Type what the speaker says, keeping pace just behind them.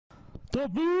The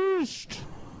Beast!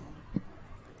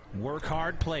 Work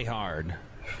hard, play hard.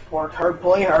 Work hard,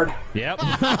 play hard. Yep.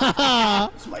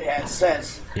 That's what my dad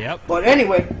says. Yep. But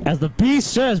anyway. As the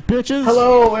Beast says, bitches!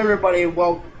 Hello, everybody.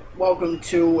 Welcome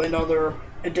to another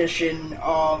edition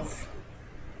of...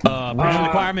 Bridge the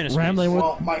Choir Ministries. Rambling with...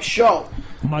 Well, my show.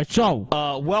 My show.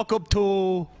 Welcome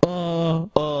to...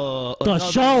 the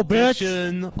show, bitch!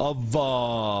 Edition of,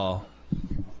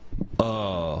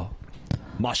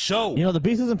 my show. You know, the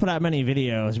Beast doesn't put out many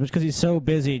videos because he's so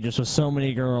busy just with so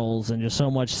many girls and just so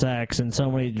much sex and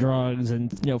so many drugs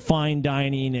and, you know, fine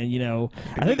dining and, you know...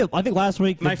 I think last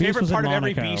week the My Beast favorite was part in of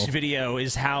every Monaco. Beast video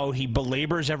is how he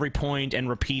belabors every point and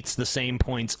repeats the same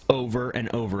points over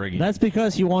and over again. That's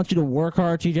because he wants you to work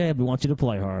hard, TJ, but he wants you to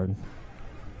play hard.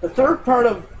 The third part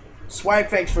of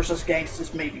Swagfags vs.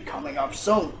 Gangsters may be coming up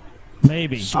soon.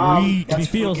 Maybe. That's He if we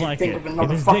feels can like think it. of If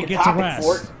another his dick fucking gets a topic rest.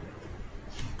 for it.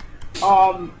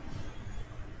 I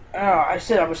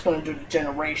said I was going to do the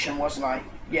generation, wasn't I?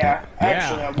 Yeah,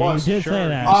 actually I was. You did Sure, say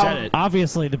that. you said it.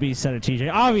 Obviously, the Beast said it,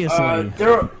 TJ. Obviously.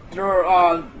 There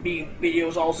be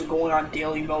videos also going on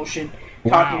Daily Motion,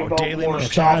 talking about Daily more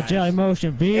Motion. stuff Jelly Motion,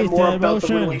 and Beast, more Jelly about the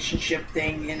Motion. relationship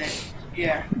thing and it.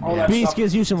 Yeah, all that Beast stuff.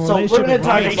 gives you some So we're relationship gonna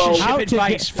talk advice. about How Relationship to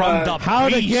advice get- from the How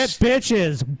to Beast. get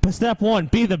bitches. Step 1,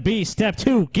 be the Beast. Step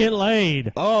 2, get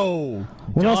laid. Oh.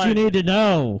 What else do you done. need to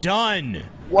know? Done.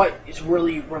 what is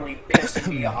really pissing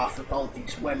me off about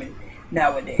these women These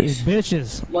nowadays.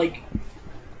 bitches. Like,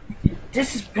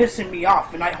 this is pissing me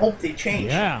off, and I hope they change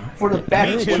Yeah. for the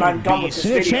better Me too, when I'm done with Beast. this They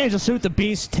need to video. change to suit the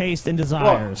Beast's taste and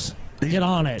desires. Get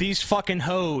on it. These fucking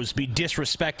hoes be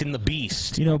disrespecting the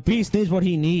Beast. You know, Beast needs what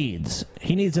he needs.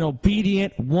 He needs an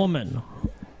obedient woman.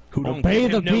 Who don't Obey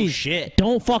give the him no Beast. shit.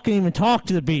 Don't fucking even talk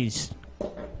to the Beast.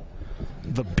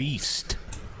 The Beast.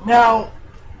 Now,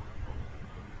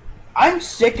 I'm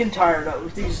sick and tired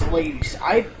of these ladies.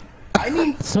 I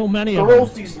mean, So many of girls,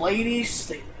 them. these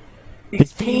ladies,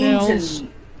 these females, teens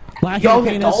and lacking young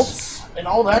penis. adults and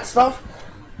all that stuff.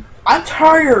 I'm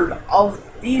tired of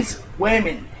these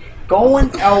women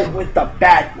going out with the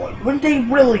bad boy when they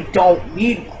really don't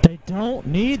need one. They don't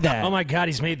need that. Oh my god,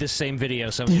 he's made this same video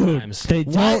so Dude, many times. they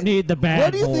don't need the bad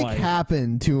What do you boy. think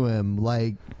happened to him?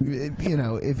 Like, you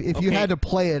know, if you Okay. had to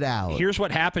play it out. Here's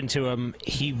what happened to him.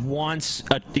 He wants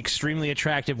extremely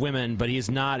attractive women, but he is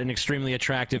not an extremely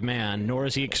attractive man, nor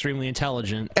is he extremely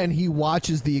intelligent. And he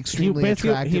watches the extremely basically-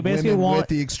 attractive he basically women want- with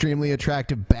the extremely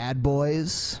attractive bad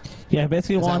boys. Yeah,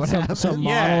 basically that wants what some happened? model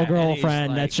Yeah, and he's girlfriend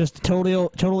like- that's just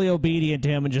totally obedient to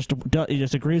him and he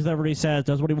just agrees with everything he says,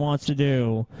 does what he wants to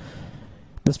do.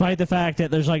 Despite the fact that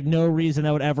there's like no reason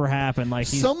that would ever happen. Like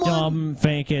he's dumb,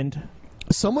 vacant.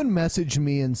 Someone messaged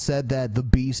me and said that the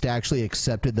Beast actually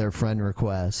accepted their friend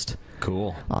request.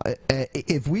 Cool.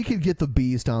 If we could get the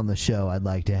Beast on the show, I'd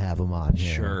like to have him on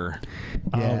here. Sure.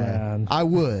 Oh, Yeah, man. I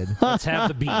would. Let's have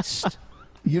the Beast.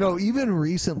 You know, even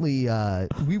recently,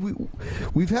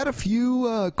 we've had a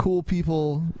few cool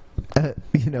people,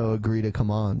 you know, agree to come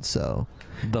on. So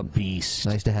The Beast.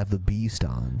 nice to have the Beast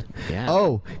on. Yeah.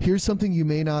 Oh, here's something you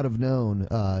may not have known.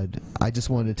 I just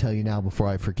wanted to tell you now before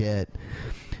I forget.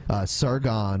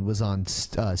 Sargon was on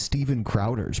Steven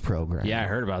Crowder's program. Yeah, I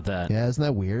heard about that. Yeah, isn't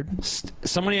that weird?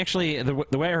 Somebody actually, the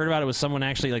way I heard about it was someone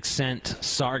actually like sent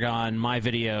Sargon my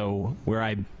video where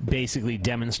I basically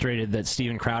demonstrated that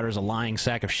Steven Crowder is a lying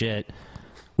sack of shit,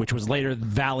 which was later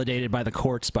validated by the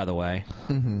courts, by the way.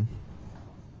 Mm-hmm.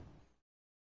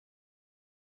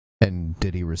 And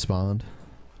did he respond?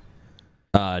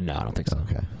 No, I don't think so.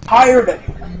 Okay. Tired of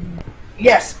it.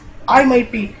 Yes, I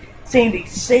might be saying the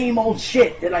same old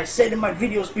shit that I said in my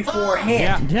videos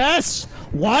beforehand. Yes!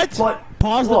 What? But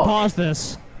Pause look,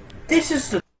 this. This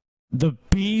is The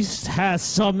Beast has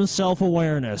some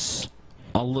self-awareness.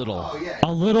 A little.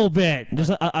 A little bit.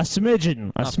 Just a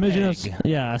smidgen. A smidgen peg. of,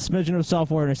 yeah, a smidgen of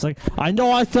self-awareness. Like, I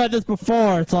know I said this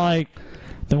before. It's like,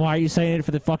 then why are you saying it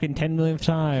for the fucking 10 millionth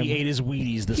time? He ate his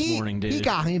Wheaties this morning, dude. He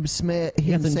got himself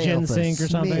ginseng or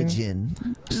something?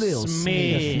 smidgen. Little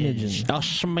smidge. A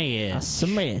smidge. A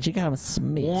smidge. You got a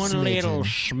smidge. One little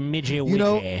smidgy You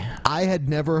know, witty. I had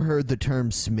never heard the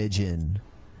term smidgen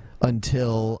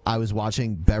until I was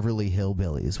watching Beverly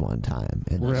Hillbillies one time.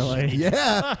 And Really?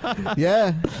 Yeah.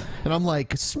 Yeah. And I'm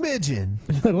like, smidgen.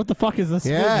 What the fuck is this?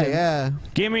 Yeah, smidgen? yeah.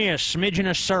 Give me a smidgen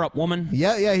of syrup, woman.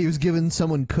 Yeah, yeah, he was giving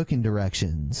someone cooking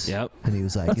directions. Yep. And he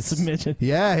was like, it's smidgen.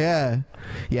 Yeah, yeah.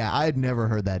 Yeah, I had never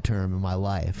heard that term in my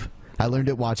life. I learned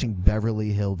it watching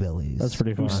Beverly Hillbillies. That's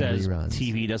pretty Who fun. says reruns.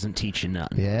 TV doesn't teach you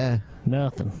nothing? Yeah.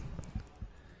 Nothing.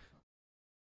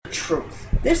 the truth.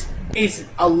 This isn't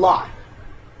a lie.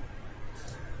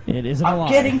 It isn't a I'm lie.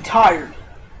 getting tired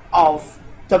of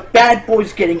the bad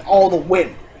boys getting all the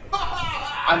women.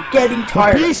 I'm getting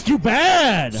tired. Beast, you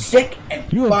bad. Sick and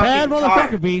You a bad fucking motherfucker,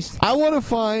 tired. Beast. I want to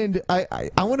find. I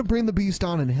want to bring the Beast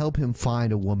on and help him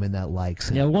find a woman that likes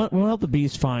him. Yeah, we'll help the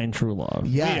Beast find true love. We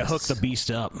need to Yes. hook the Beast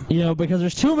up. You know, because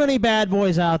there's too many bad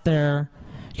boys out there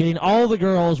getting all the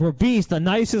girls, where Beast, the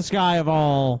nicest guy of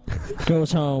all,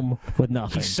 goes home with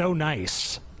nothing. He's so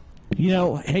nice. You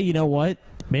know, hey, you know what?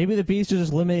 Maybe the Beast is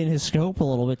just limiting his scope a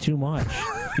little bit too much.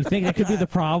 You think that could be the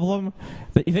problem?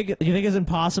 That you think his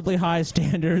impossibly high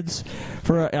standards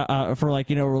for like,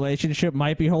 you know, relationship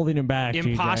might be holding him back.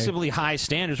 Impossibly high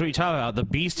standards. What are you talking about? The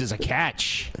Beast is a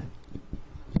catch.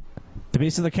 The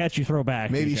Beast is the catch you throw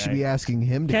back. Maybe you TJ. should be asking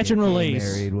him to Catch get and release.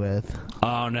 married with.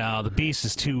 Oh no, the Beast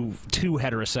is too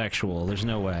heterosexual. There's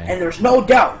no way. And there's no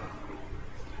doubt.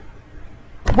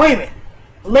 Women,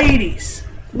 ladies,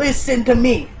 listen to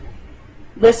me.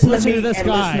 Listen Listen to to me this and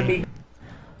guy. listen to me.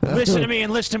 Listen to me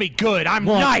and listen to me good. I'm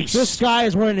Look, nice. this guy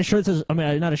is wearing a shirt that says, I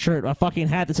mean, not a shirt, a fucking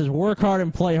hat that says "Work hard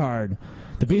and play hard."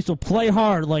 The Beast will play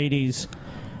hard, ladies.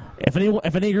 If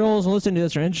any girls listening to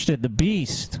this are interested, the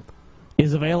Beast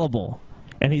is available,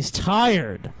 and he's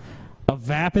tired of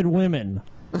vapid women.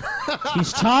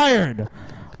 He's tired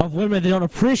of women that don't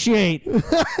appreciate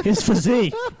his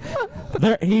physique.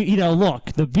 You know,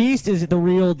 look, the Beast is the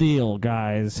real deal,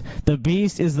 guys. The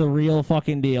Beast is the real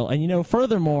fucking deal. And, you know,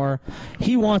 furthermore,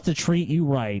 he wants to treat you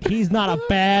right. He's not a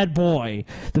bad boy.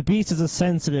 The Beast is a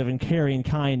sensitive and caring,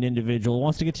 kind individual.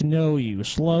 Wants to get to know you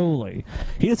slowly.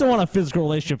 He doesn't want a physical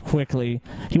relationship quickly.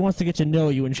 He wants to get to know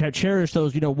you and cherish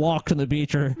those, you know, walks on the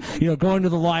beach or, you know, going to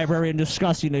the library and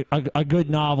discussing a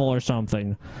good novel or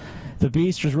something. The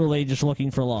Beast is really just looking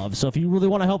for love. So if you really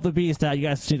want to help the Beast out, you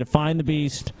guys need to find the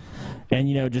Beast and,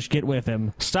 you know, just get with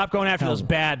him. Stop going after those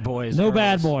bad boys. No girls.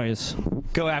 bad boys.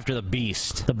 Go after the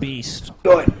Beast. The Beast.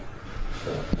 Good.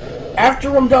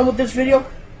 After I'm done with this video,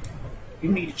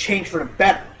 you need to change for the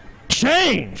better.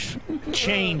 Change!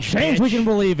 Change. Change we can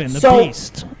believe in. The So,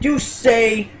 Beast. you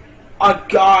say a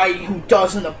guy who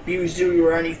doesn't abuse you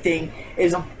or anything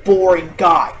is a boring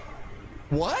guy.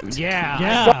 What? Yeah.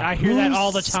 Yeah. I hear that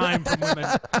all the time from women.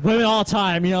 Women all the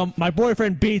time. You know, my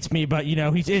boyfriend beats me, but, you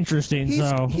know, he's interesting,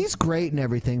 so. He's great and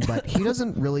everything, but he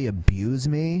doesn't really abuse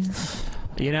me.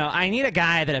 You know, I need a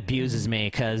guy that abuses me,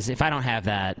 because if I don't have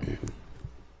that...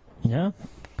 Yeah?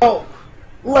 Oh,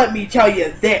 let me tell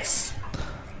you this.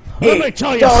 Let me It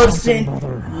tell you doesn't something,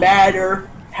 brother. matter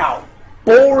how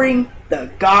boring the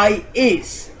guy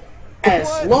is. As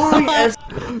What? long as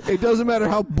It doesn't matter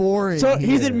how boring. So he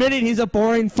he's is. admitting he's a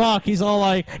boring fuck. He's all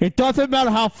like, it doesn't matter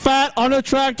how fat,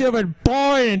 unattractive, and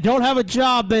boring and don't have a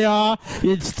job they are,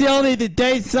 you still need to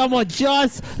date someone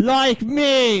just like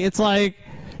me. It's like,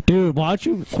 dude, why don't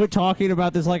you quit talking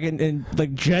about this like in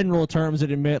like general terms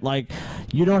and admit like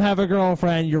you don't have a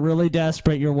girlfriend, you're really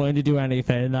desperate, you're willing to do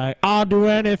anything. Like, I'll do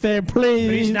anything, please.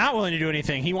 But he's not willing to do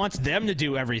anything. He wants them to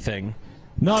do everything.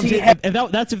 No, I'm See, saying, and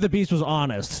that's if the Beast was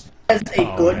honest. has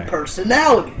a good okay.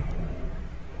 personality.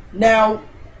 Now,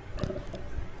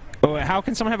 Oh, how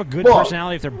can someone have a good Look.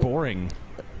 personality if they're boring?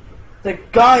 the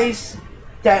guys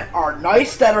that are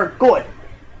nice, that are good,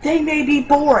 they may be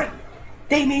boring.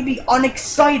 They may be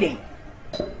unexciting.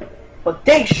 But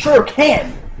they sure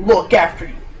can look after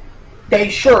you. They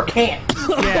sure can.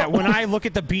 Yeah, when I look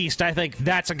at the Beast, I think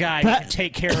that's a guy who That- can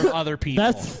take care of other people.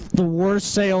 That's the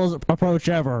worst sales approach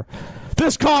ever.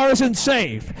 This car isn't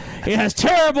safe. It has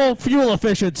terrible fuel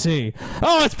efficiency.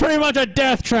 Oh, it's pretty much a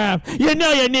death trap. You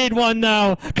know you need one,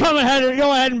 though. Go ahead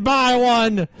and buy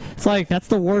one. It's like, that's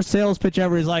the worst sales pitch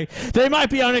ever. He's like, they might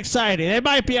be unexciting. They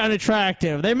might be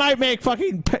unattractive. They might make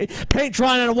fucking paint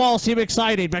drawing on a wall seem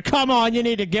exciting. But come on, you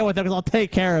need to get with them because I'll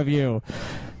take care of you.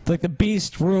 It's like the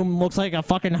Beast room looks like a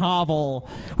fucking hovel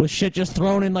with shit just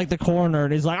thrown in like the corner.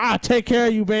 And he's like, take care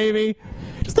of you, baby.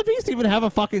 Does the Beast even have a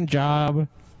fucking job?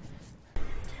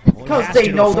 Because Has they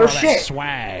to know for their all that shit.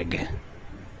 Swag.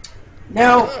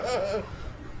 Now,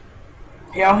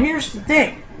 here's the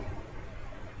thing.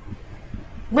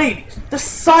 Ladies, does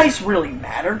size really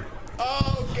matter?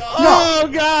 Oh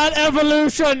god,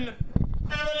 evolution!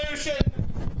 Evolution!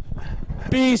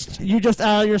 Beast, you just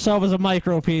outed yourself as a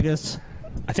micro penis.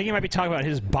 I think he might be talking about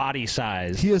his body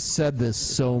size. He has said this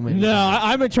so many No, times.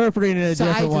 I'm interpreting it a Size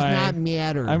different does way. not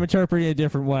matter. I'm interpreting it a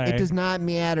different way. It does not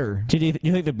matter. Do you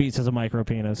think the Beast has a micro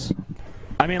penis?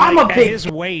 I mean, I'm like, a at big- his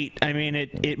weight, I mean,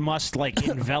 it must, like,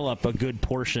 envelop a good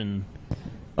portion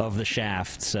of the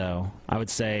shaft, so I would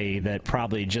say that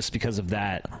probably just because of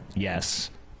that, yes.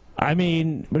 I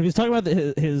mean, but if he's talking about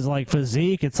his like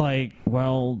physique, it's like,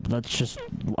 well, that's just.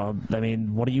 I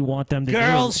mean, what do you want them to do?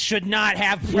 Girls should not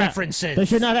have Yeah, preferences. They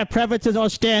should not have preferences or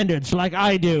standards like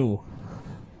I do.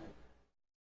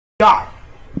 God.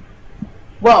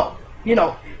 Well, you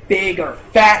know, big or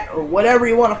fat or whatever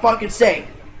you want to fucking say.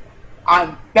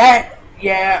 I'm fat,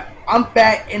 yeah, I'm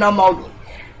fat and I'm ugly.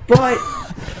 But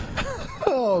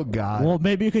Oh God. Well,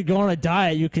 maybe you could go on a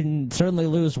diet. You can certainly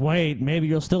lose weight. Maybe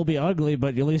you'll still be ugly,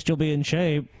 but at least you'll be in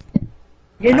shape.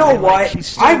 you know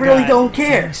what? I really don't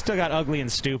care. He's still got ugly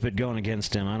and stupid going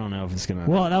against him. I don't know if it's gonna.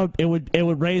 Well, it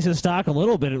would raise his stock a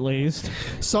little bit at least.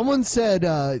 Someone said,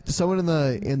 someone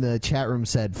in the chat room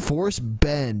said, force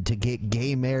Ben to get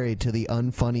gay married to the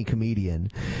unfunny comedian.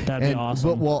 That'd be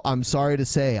awesome. But, well, I'm sorry to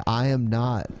say, I am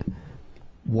not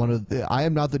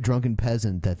the drunken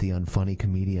peasant that the unfunny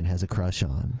comedian has a crush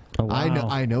on. Oh, wow.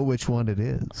 I know which one it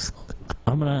is.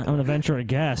 I'm gonna venture a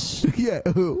guess. Yeah,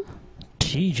 who?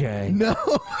 TJ. No.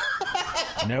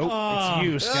 Nope, it's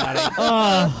you, Scotty.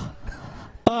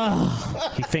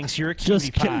 He thinks you're a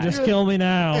cutie pie. Just kill me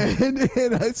now.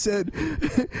 And I said,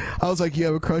 I was like, you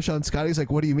have a crush on Scotty? He's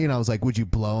like, what do you mean? I was like, would you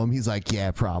blow him? He's like,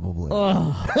 yeah, probably.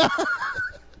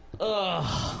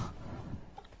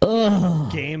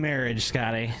 Gay marriage,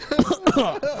 Scotty. There's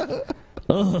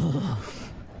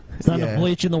not a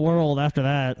bleach in the world after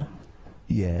that.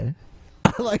 Yeah.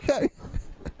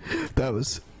 That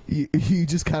was, you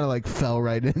just kind of like fell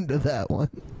right into that one.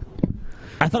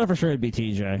 I thought for sure it'd be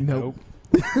TJ. Nope.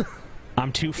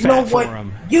 I'm too You fat know for what?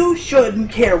 him. You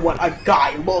shouldn't care what a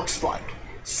guy looks like.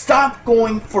 Stop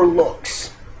going for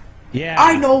looks. Yeah.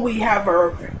 I know we have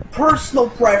our personal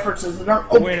preferences and our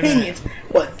Wait a opinions,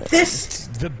 but this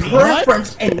The beast.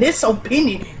 preference and this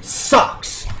opinion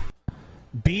sucks.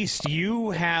 Beast,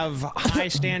 you have high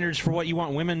standards for what you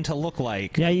want women to look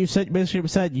like. Yeah, you basically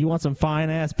said you want some fine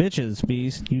ass bitches,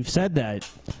 Beast. You've said that.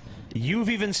 You've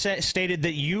even stated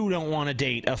that you don't want to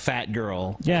date a fat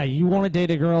girl. Yeah, you want to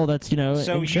date a girl that's,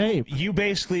 in shape. You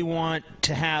basically want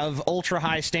to have ultra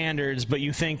high standards, but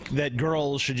you think that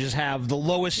girls should just have the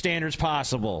lowest standards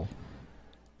possible.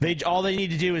 All they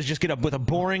need to do is just get up with a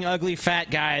boring, ugly,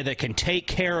 fat guy that can take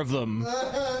care of them.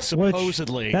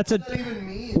 Supposedly, That's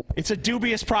it's a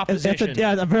dubious proposition.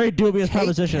 a very dubious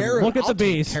proposition. Look at the I'll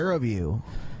take Beast. care of you.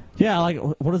 Yeah, like,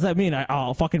 what does that mean?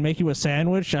 I'll fucking make you a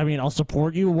sandwich? I mean, I'll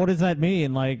support you? What does that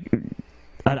mean? Like,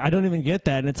 I don't even get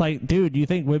that. And it's like, dude, you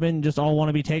think women just all want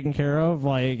to be taken care of?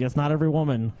 Like, it's not every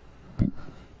woman.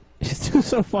 It's just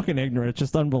so fucking ignorant. It's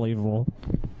just unbelievable.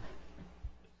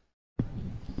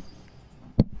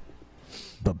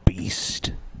 The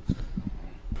Beast.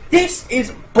 This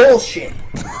is bullshit.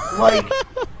 Like,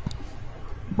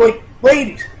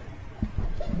 ladies,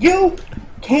 you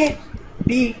can't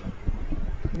be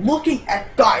looking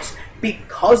at guys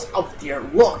because of their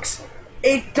looks.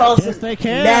 It doesn't Yes, they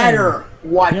can. matter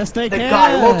what Yes, they the can.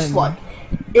 guy looks like.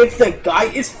 If the guy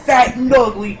is fat and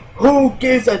ugly, who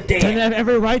gives a They damn? have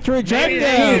every right to reject Maybe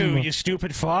them. you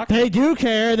stupid fuck. They do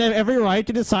care. They have every right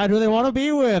to decide who they want to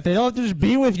be with. They don't have to just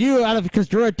be with you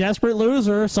because you're a desperate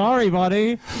loser. Sorry,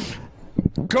 buddy.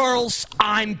 Girls,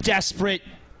 I'm desperate.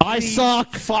 I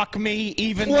suck. Fuck me,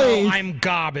 even Please. though I'm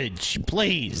garbage.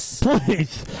 Please.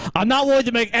 Please. I'm not willing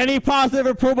to make any positive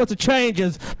improvements or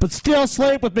changes, but still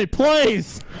sleep with me,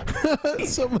 please.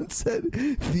 Someone said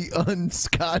the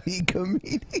unscotty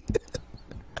comedian.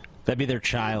 That'd be their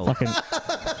child.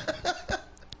 Fucking.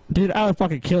 Dude, I would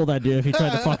fucking kill that dude if he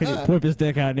tried to fucking whip his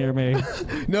dick out near me.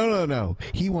 No.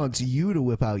 He wants you to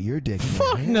whip out your dick.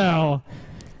 Fuck no.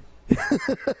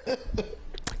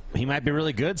 He might be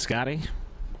really good, Scotty.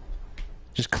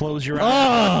 Just close your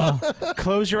eyes.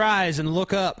 Close your eyes and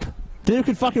look up. Dude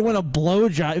could fucking win a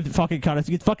blowjob. Fucking contest.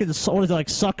 He could fucking, what is it, like,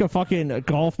 suck a fucking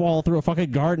golf ball through a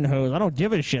fucking garden hose. I don't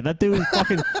give a shit. That dude is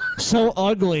fucking so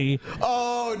ugly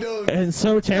Oh no! and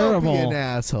so terrible. Don't be an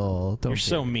asshole. Don't You're be-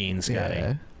 so mean, Scotty.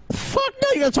 Yeah. Fuck no,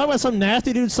 you gonna talk about some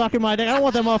nasty dude sucking my dick? I don't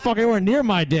want that motherfucker anywhere near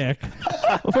my dick.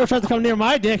 Before he tries to come near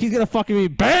my dick, he's gonna fucking be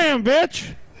BAM,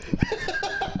 bitch!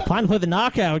 Time to play the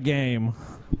knockout game.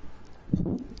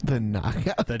 The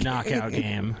knockout. The knockout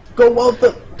game. Go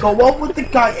out with the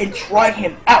guy and try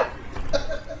him out.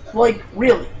 Like,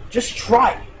 really, just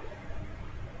try it.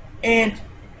 And,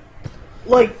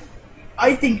 like,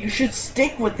 I think you should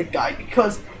stick with the guy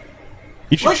because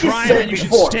You should Like you try him said and you should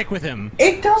before. stick with him.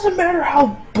 it doesn't matter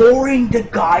how boring the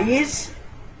guy is,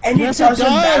 and Yes, it it doesn't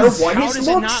does. matter what How his does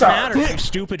it looks not matter, are. you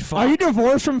stupid fuck? Are you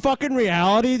divorced from fucking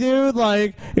reality, dude?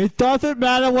 Like, it doesn't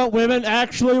matter what women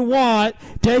actually want.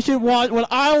 They should want what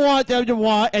I want them to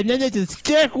want, and then they just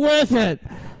stick with it.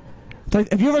 Like,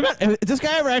 have you ever met, has this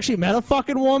guy ever actually met a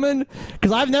fucking woman?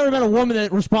 Because I've never met a woman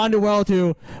that responded well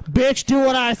to, bitch, do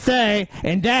what I say,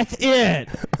 and that's it.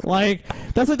 Like,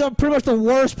 that's like pretty much the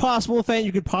worst possible thing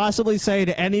you could possibly say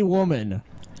to any woman.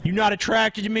 You not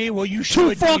attracted to me? Well, you Too should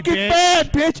be, fucking bitch.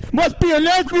 bad, bitch! Must be a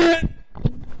lesbian!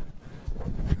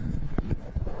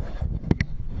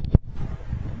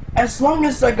 as long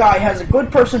as the guy has a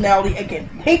good personality and can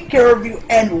take care of you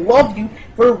and love you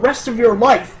for the rest of your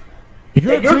life,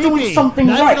 You're then you're doing creepy. something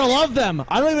now right. you're gonna love them.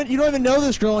 You don't even know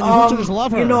this girl, and you just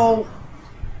love her. You know,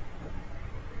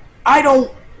 I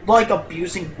don't like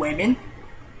abusing women.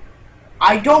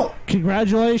 I don't.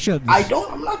 Congratulations.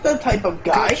 I'm not that type of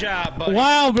guy. Good job, buddy.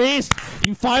 Wow, Beast!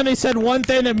 You finally said one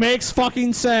thing that makes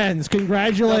fucking sense. The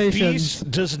Congratulations.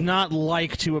 Beast does not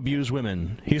like to abuse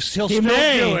women. He'll He still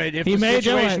may. do it if He the may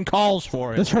do situation it. calls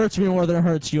for it. This hurts me more than it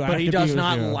hurts you. I But have he to does abuse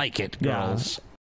not you. like it, Yeah. girls.